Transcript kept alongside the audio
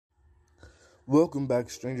Welcome back,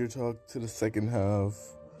 Stranger Talk, to the second half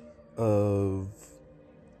of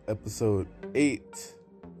episode 8.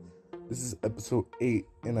 This is episode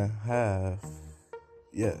 8.5.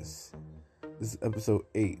 Yes, this is episode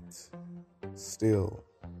 8. Still.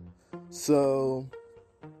 So,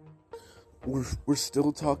 we're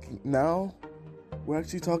still talking now. We're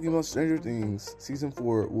actually talking about Stranger Things. Season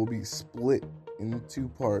 4 will be split into 2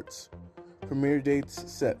 parts. Premiere dates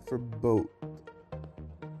set for both.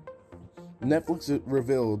 Netflix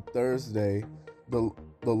revealed Thursday the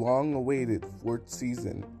long-awaited 4th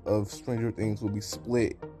season of Stranger Things will be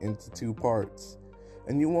split into 2 parts,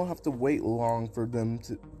 and you won't have to wait long for them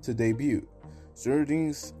to debut. Stranger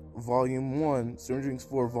Things Volume 1, Stranger Things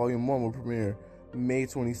 4 Volume 1 will premiere May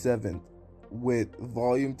 27th, with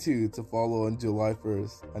Volume 2 to follow on July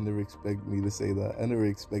 1st. I never expected me to say that. I never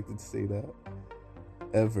expected to say that.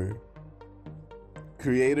 Ever.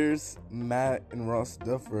 Creators Matt and Ross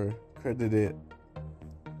Duffer, credited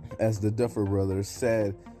as the Duffer Brothers,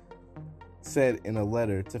 said in a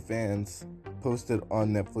letter to fans posted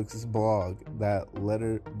on Netflix's blog. That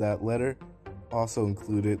letter also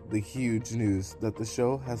included the huge news that the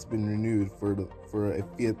show has been renewed for a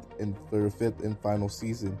fifth and final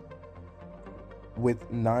season. With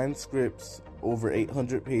 9 scripts, over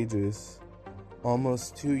 800 pages,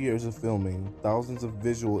 almost 2 years of filming, thousands of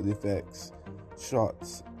visual effects,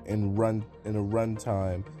 shots, and a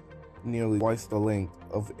runtime nearly twice the length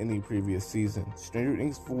of any previous season. Stranger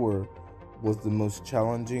Things 4 was the most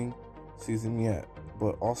challenging season yet,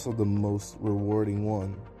 but also the most rewarding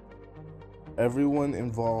one. Everyone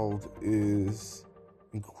involved is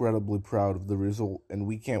incredibly proud of the result, and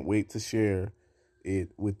we can't wait to share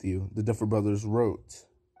it with you, the Duffer Brothers wrote.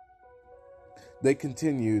 They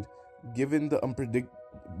continued, given to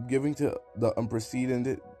the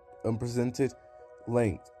unprecedented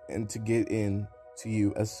length and to get in to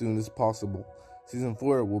you as soon as possible. Season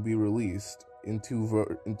 4 will be released in two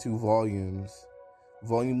volumes.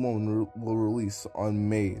 Volume 1 will release on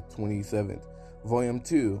May 27th. Volume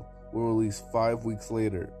 2 will release 5 weeks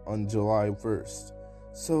later on July 1st.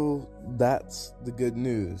 So that's the good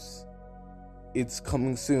news. It's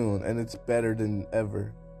coming soon, and it's better than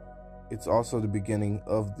ever. It's also the beginning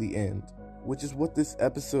of the end, which is what this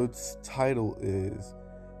episode's title is.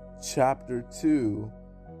 Chapter 2,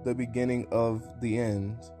 The Beginning of the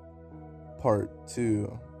End, Part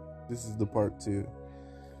 2. This is the Part 2.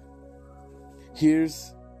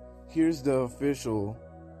 Here's the official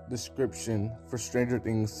description for Stranger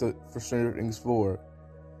Things 4.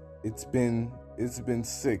 It's been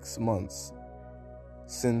 6 months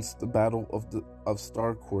since the Battle of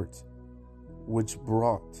Starcourt, which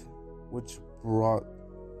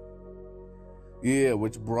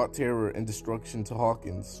brought terror and destruction to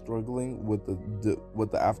Hawkins. Struggling with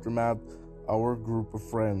the aftermath, our group of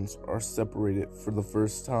friends are separated for the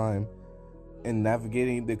first time, and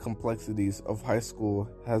navigating the complexities of high school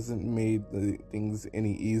hasn't made things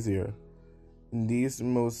any easier. In this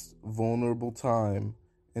most vulnerable time,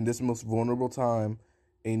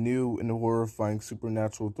 a new and horrifying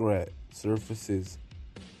supernatural threat surfaces,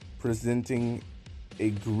 presenting a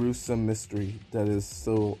gruesome mystery that is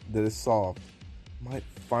solved might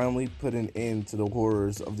finally put an end to the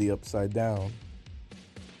horrors of the Upside Down.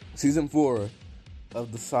 Season 4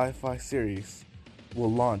 of the sci-fi series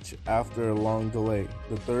will launch after a long delay.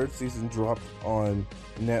 The 3rd season dropped on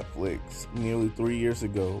Netflix nearly 3 years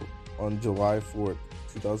ago on July 4th,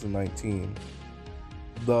 2019.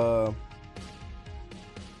 The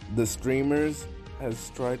streamers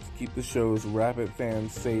has tried to keep the show's rabid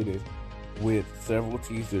fans sated with several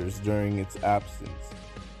teasers during its absence.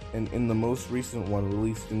 And in the most recent one,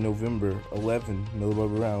 released in November 11, Millie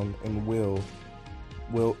Brown and Will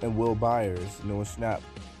Byers, Noah Schnapp,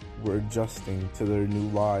 were adjusting to their new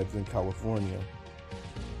lives in California,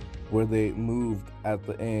 where they moved at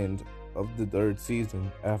the end of the 3rd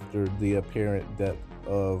season after the apparent death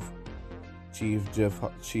of Chief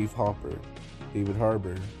Hopper, David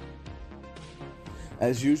Harbour.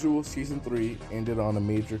 As usual, season 3 ended on a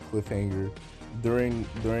major cliffhanger during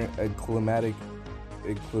a climatic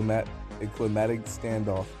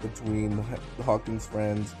standoff between the Hawkins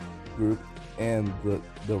friends group and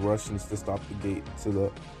the Russians to stop the gate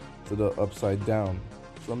to the Upside Down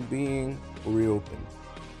from being reopened.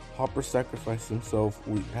 Hopper sacrificed himself,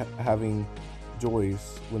 having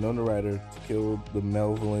Joyce, Winona Ryder, to kill the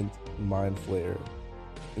malevolent Mind Flayer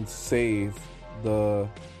and save the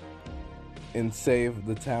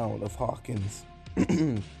town of Hawkins.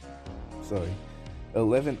 Sorry.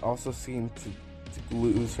 11 also seemed to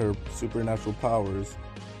lose her supernatural powers,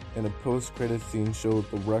 and a post-credit scene showed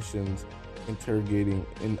the Russians interrogating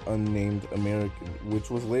an unnamed American, which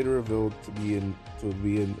was later revealed to be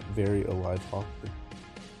a very alive Hoffman.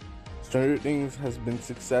 Stranger Things has been a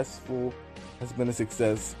success for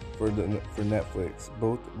Netflix,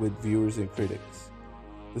 both with viewers and critics.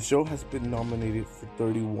 The show has been nominated for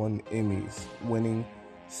 31 Emmys, winning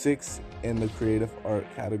 6 in the creative art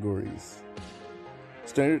categories.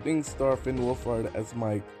 Stranger Things star Finn Wolfhard as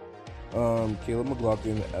Mike, Caleb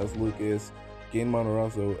McLaughlin as Lucas, Gain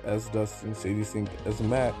Matarazzo as Dustin, Sadie Sink as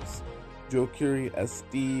Max, Joe Curry as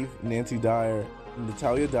Steve, Nancy Dyer,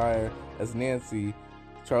 Natalia Dyer as Nancy,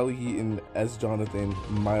 Charlie Heaton as Jonathan,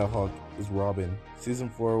 Maya Hawke as Robin. Season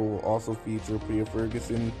 4 will also feature Priya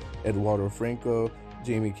Ferguson, Eduardo Franco,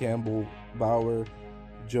 Jamie Campbell Bower,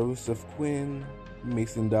 Joseph Quinn,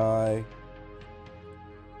 Mason Dye,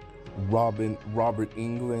 Robert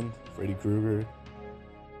Englund, Freddy Krueger,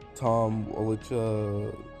 Tom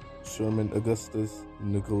Wolicha, Sherman Augustus,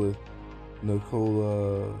 Joel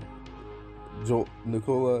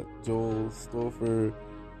Stoffer,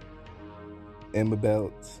 Emma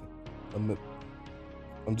Belt.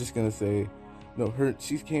 I'm just gonna say, no,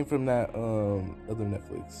 she came from that other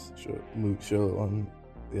Netflix show on,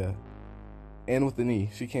 yeah, Anne with an E.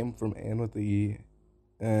 She came from Anne with the E,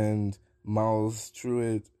 and Miles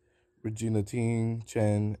Truitt, Regina Ting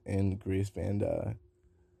Chen, and Grace Van Dyke.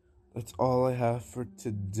 That's all I have for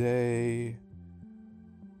today.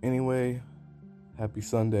 Anyway, happy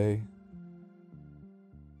Sunday.